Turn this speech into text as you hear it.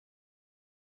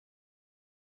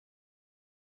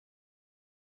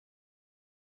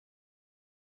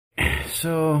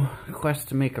so quest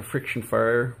to make a friction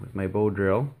fire with my bow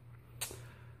drill.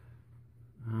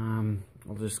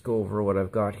 I'll just go over what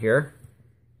I've got here.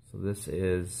 So this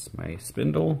is my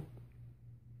spindle.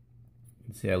 You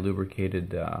can see I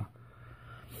lubricated the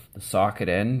socket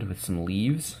end with some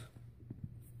leaves.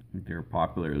 I think they're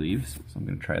popular leaves, so I'm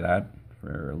going to try that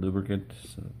for a lubricant,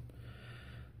 so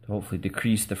to hopefully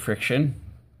decrease the friction.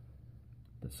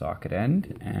 The socket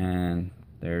end, and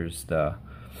there's the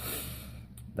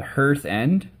hearth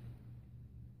end.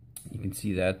 You can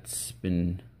see that's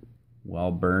been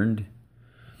well burned,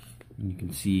 and you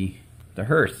can see the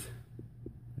hearth,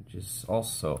 which is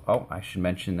also, oh, I should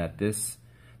mention that the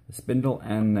spindle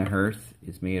and the hearth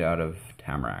is made out of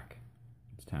tamarack.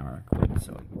 It's tamarack wood,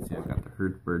 so you can see I've got the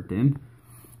hearth burnt in,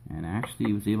 and I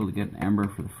actually was able to get an ember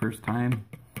for the first time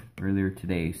earlier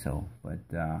today, so, but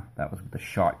that was with the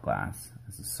shot glass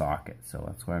as a socket, so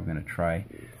that's why I'm going to try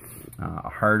a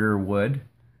harder wood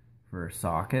for a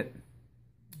socket.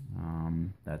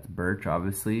 That's birch,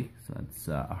 obviously, so that's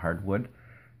a hardwood.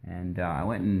 And I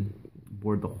went and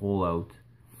bored the hole out,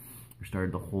 or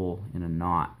started the hole in a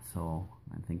knot, so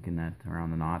I'm thinking that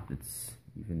around the knot it's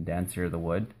even denser, the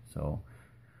wood. So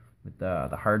with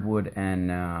the hardwood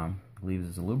and leaves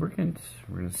as a lubricant,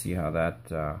 we're going to see how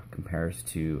that compares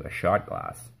to a shot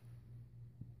glass.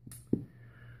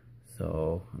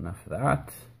 So enough of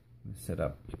that. I'm going to set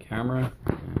up the camera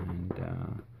and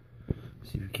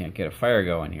see if we can't get a fire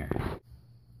going here.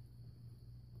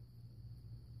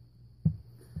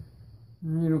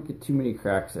 I don't get too many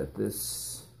cracks at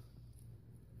this.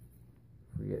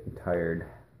 We're getting tired.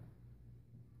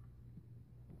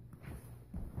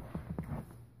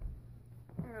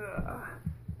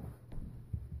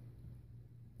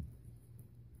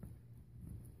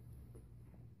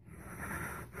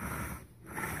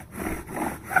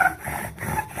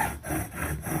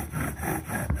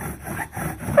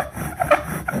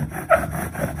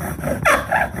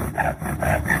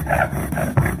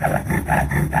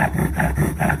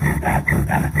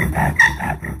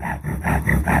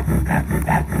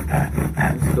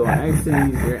 Just go nice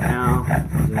and easy right now.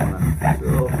 Just want a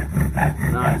little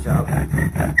notch up.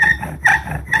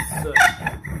 So,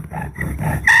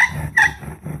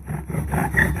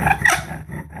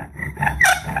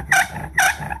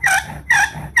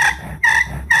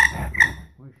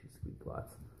 where's she squeak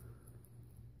lots?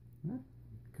 Huh?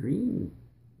 Green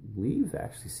leaves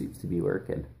actually seems to be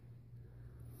working.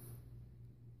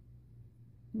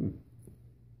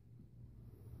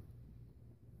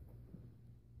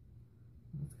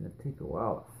 It's gonna take a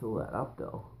while to fill that up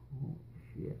though. Oh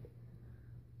shit.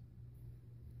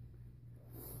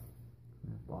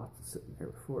 I have lots of sitting there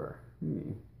before.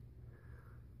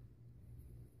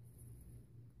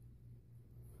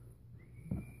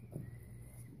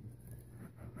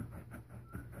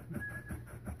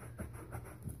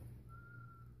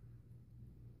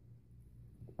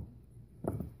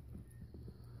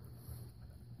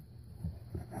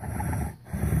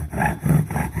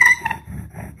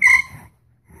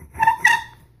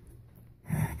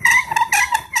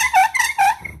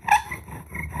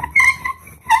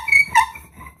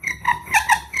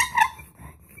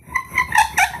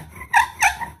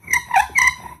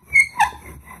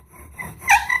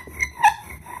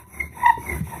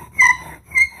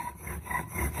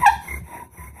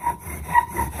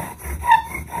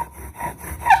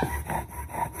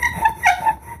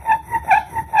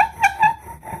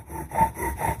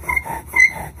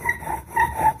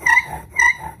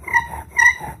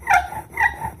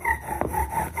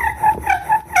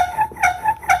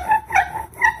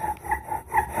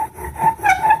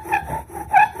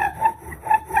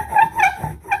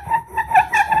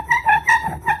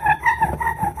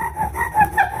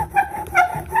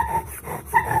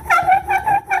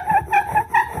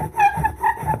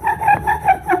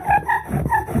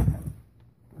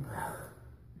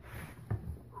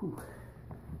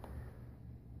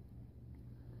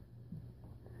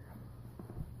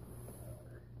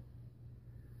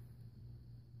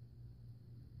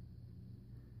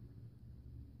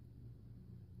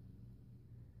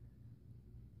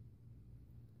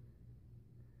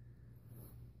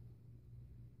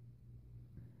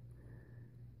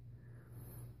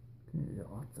 There's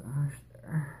lots of ash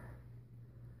there.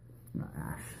 Not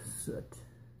ash, soot.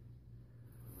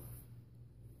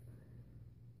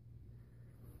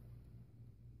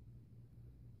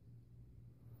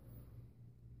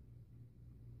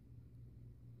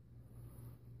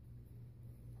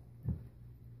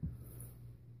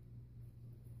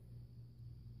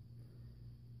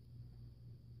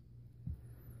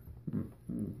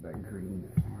 That green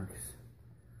works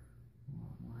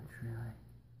not much really.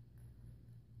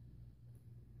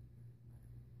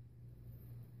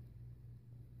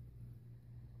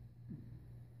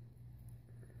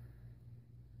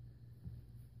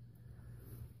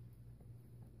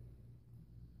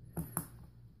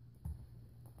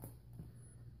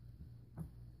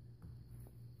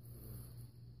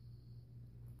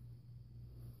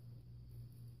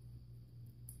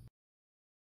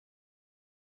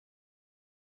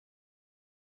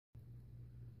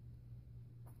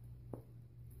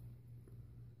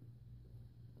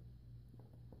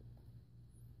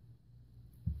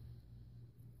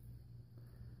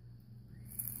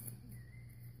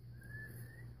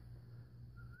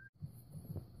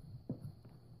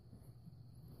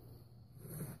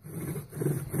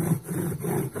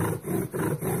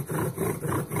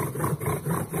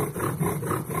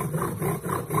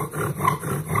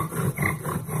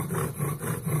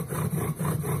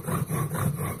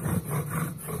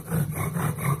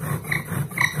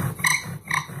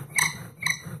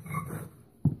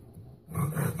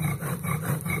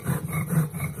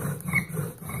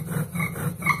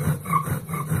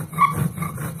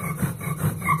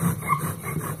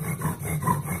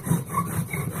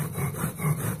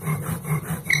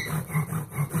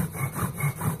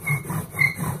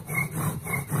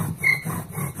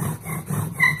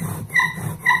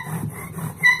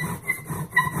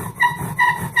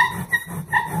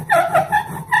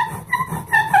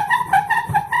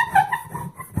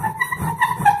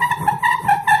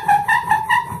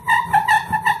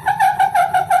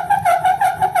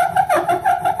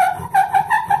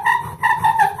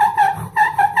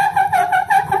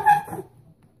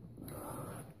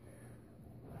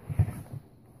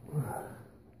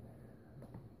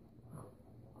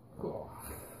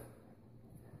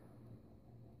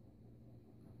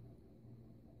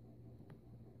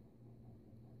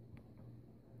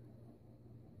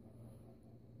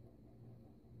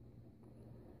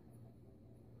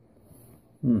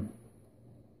 Ma,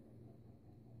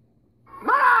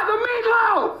 the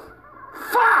meatloaf!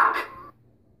 Fuck!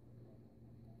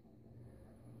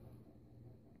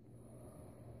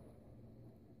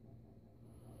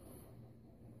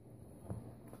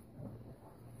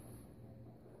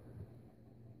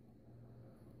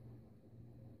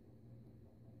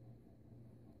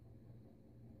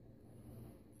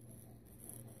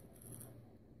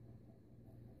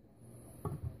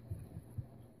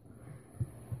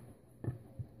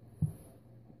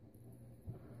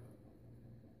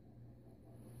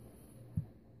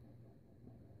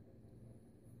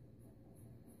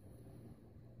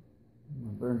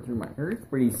 I'll burn through my earth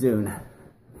pretty soon.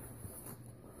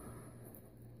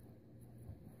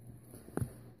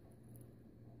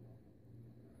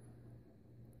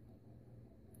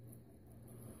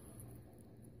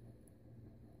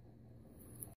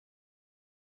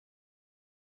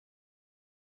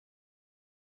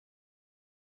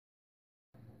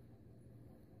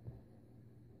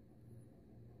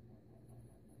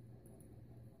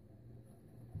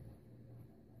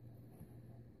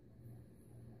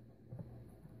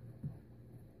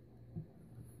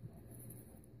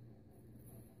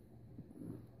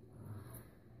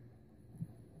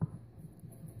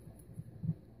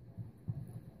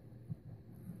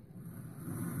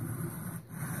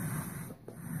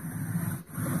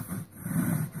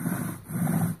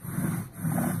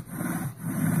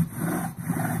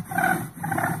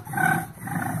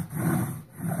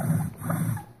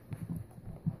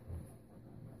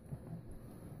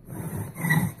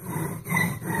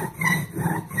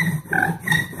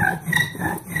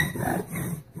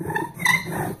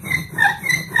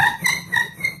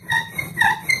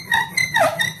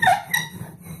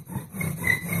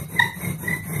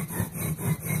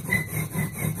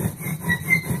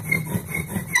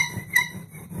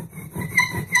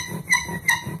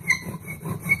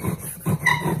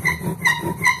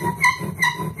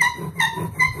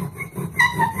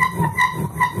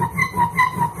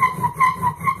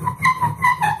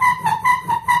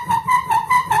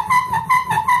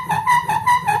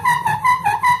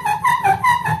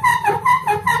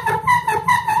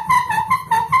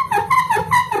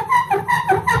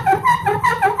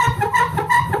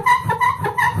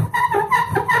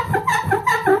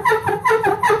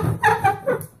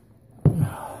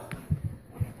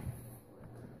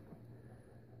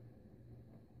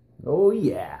 Oh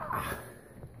yeah,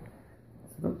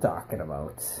 that's what I'm talking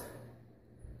about.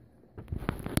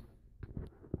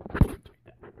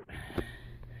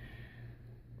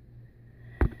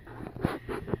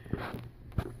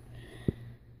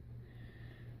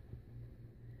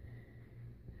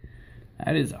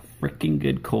 That is a freaking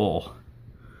good coal.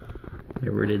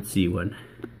 Never did see one.